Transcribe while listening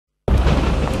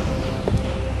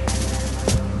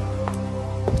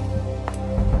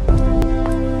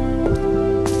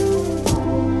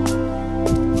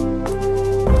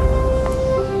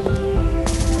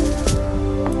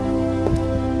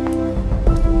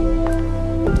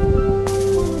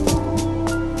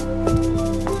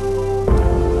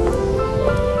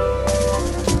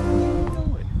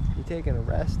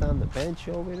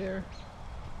bench over there.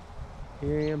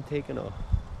 Here I am taking a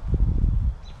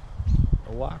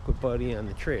walk with Buddy on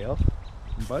the trail.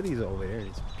 And Buddy's over there, and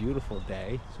it's a beautiful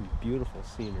day. Some beautiful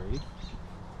scenery.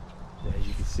 As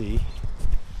you can see,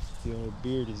 the old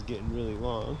beard is getting really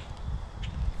long.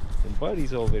 And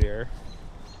Buddy's over there.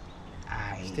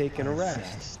 He's taking a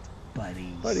rest.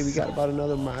 Buddy, we got about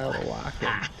another mile to walk.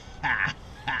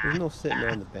 There's no sitting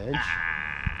on the bench.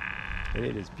 And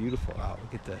it is beautiful out.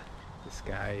 Look at the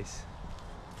skies.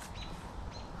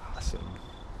 Awesome.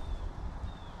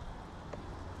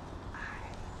 I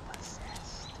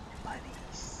possessed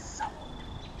Buddy's soul.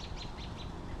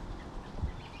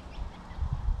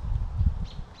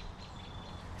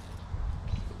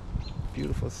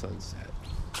 Beautiful sunset.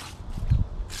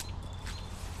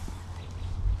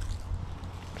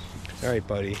 Alright,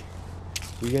 Buddy.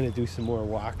 We're going to do some more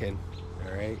walking.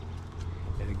 Alright?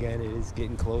 And again, it is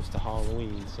getting close to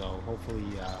Halloween, so hopefully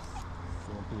there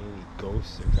won't be any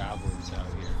ghosts or goblins out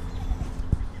here.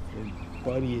 And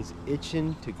Buddy is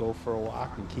itching to go for a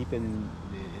walk and keeping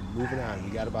and moving on.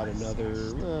 We got about another,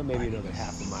 maybe another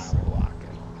half a mile of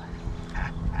walking.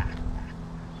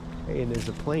 Hey, and there's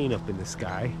a plane up in the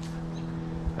sky.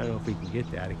 I don't know if we can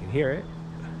get that. I can hear it.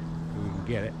 We can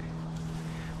get it.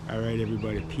 All right,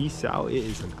 everybody. Peace out. It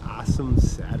is an awesome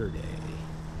Saturday.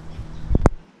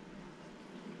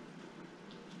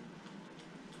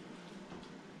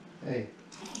 Hey,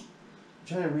 I'm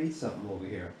trying to read something over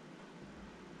here.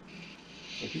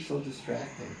 Don't be so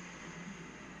distracting.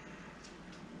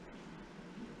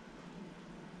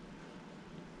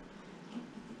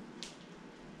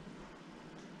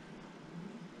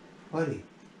 Buddy.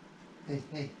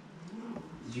 Hey.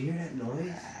 Did you hear that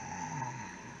noise?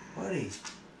 Buddy.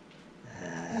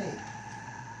 Hey.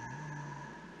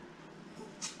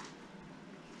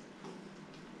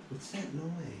 What's that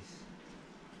noise?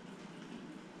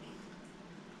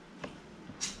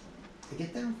 Hey,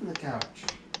 get down from the couch.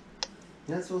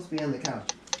 You're not supposed to be on the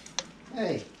couch.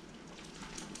 Hey.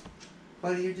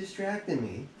 Buddy, you're distracting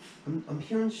me. I'm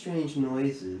hearing strange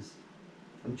noises.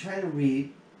 I'm trying to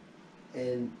read,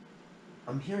 and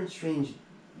I'm hearing strange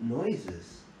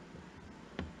noises.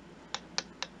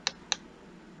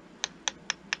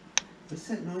 Where's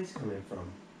that noise coming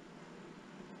from?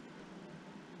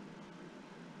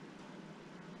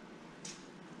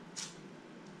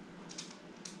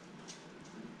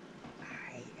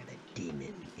 I am a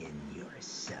demon in your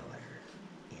cellar,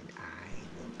 and I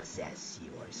will possess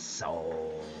your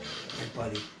soul. Hey,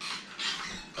 buddy.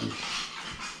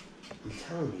 I'm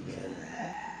telling you,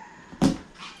 man.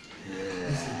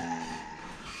 Listen,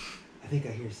 I think I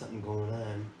hear something going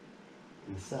on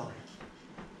in the cellar.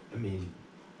 I mean,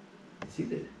 see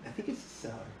that? I think it's the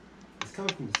cellar. It's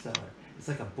coming from the cellar. It's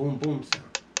like a boom boom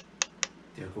sound.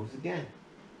 There it goes again.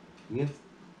 You have to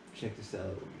check the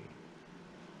cellar with me,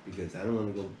 because I don't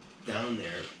want to go down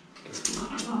there.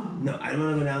 No, I don't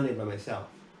want to go down there by myself,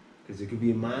 because there could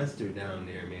be a monster down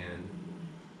there, man.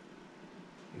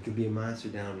 It could be a monster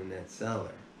down in that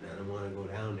cellar, and I don't want to go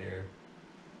down there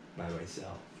by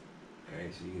myself.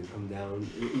 Alright, so you can come down.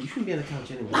 You shouldn't be on the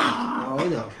couch anyway. Oh, I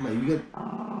know. Come on, you got.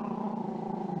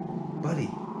 Buddy.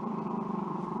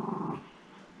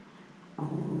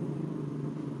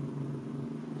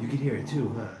 You could hear it too,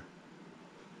 huh?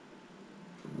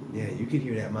 Yeah, you could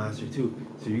hear that monster too.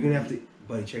 So you're gonna have to.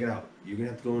 Buddy, check it out. You're gonna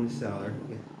have to go in the cellar.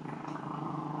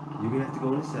 You're gonna have to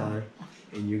go in the cellar,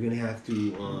 and you're gonna have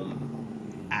to,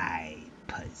 I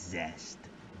possessed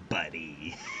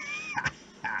Buddy.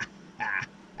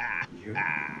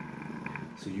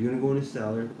 So you're gonna go in the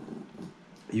cellar.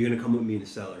 You're gonna come with me in the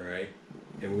cellar, all right?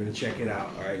 And we're gonna check it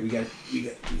out. All right, we got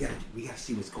to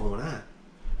see what's going on.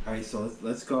 All right, so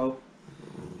let's go,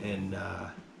 and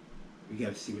we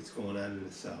got to see what's going on in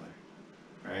the cellar.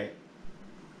 All right.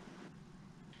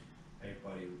 Hey,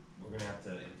 buddy, we're gonna have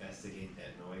to investigate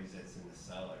that noise that's in the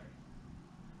cellar.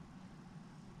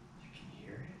 You can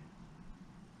hear it.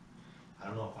 I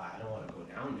don't know if I don't want to go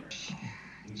down there.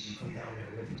 You come down there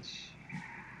with me.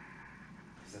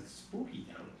 Because that's spooky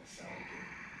down in the cellar, dude.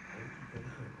 I don't go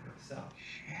down there myself.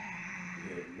 I'm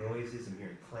hearing noises, I'm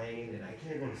hearing clanging, and I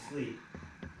can't go to sleep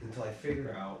until I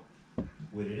figure out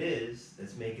what it is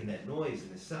that's making that noise in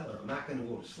the cellar. I'm not going to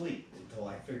go to sleep until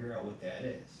I figure out what that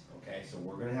is. Okay, so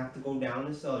we're going to have to go down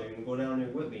the cellar. You're going to go down there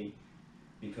with me,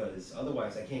 because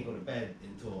otherwise I can't go to bed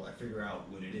until I figure out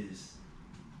what it is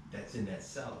that's in that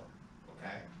cellar.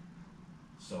 Okay?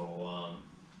 So,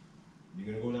 you're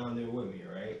going to go down there with me,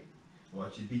 alright? I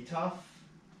want you to be tough,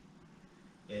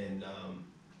 and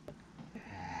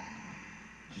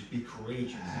just be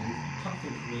courageous. You be tough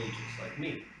and courageous like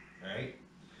me, alright?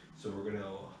 So we're gonna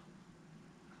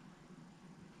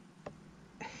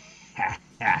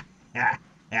Is, can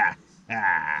you feel it?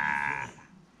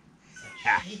 It's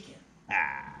like shaking.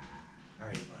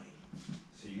 Alright, buddy.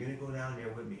 So you're gonna go down there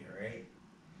with me, alright?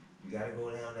 You gotta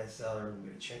go down that cellar. We're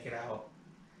gonna check it out,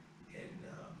 and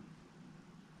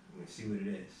we're gonna see what it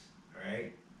is.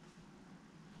 Alright?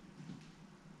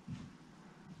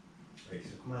 Alright,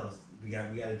 so come on, we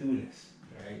gotta do this.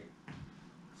 Alright?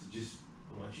 So just,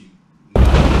 I want you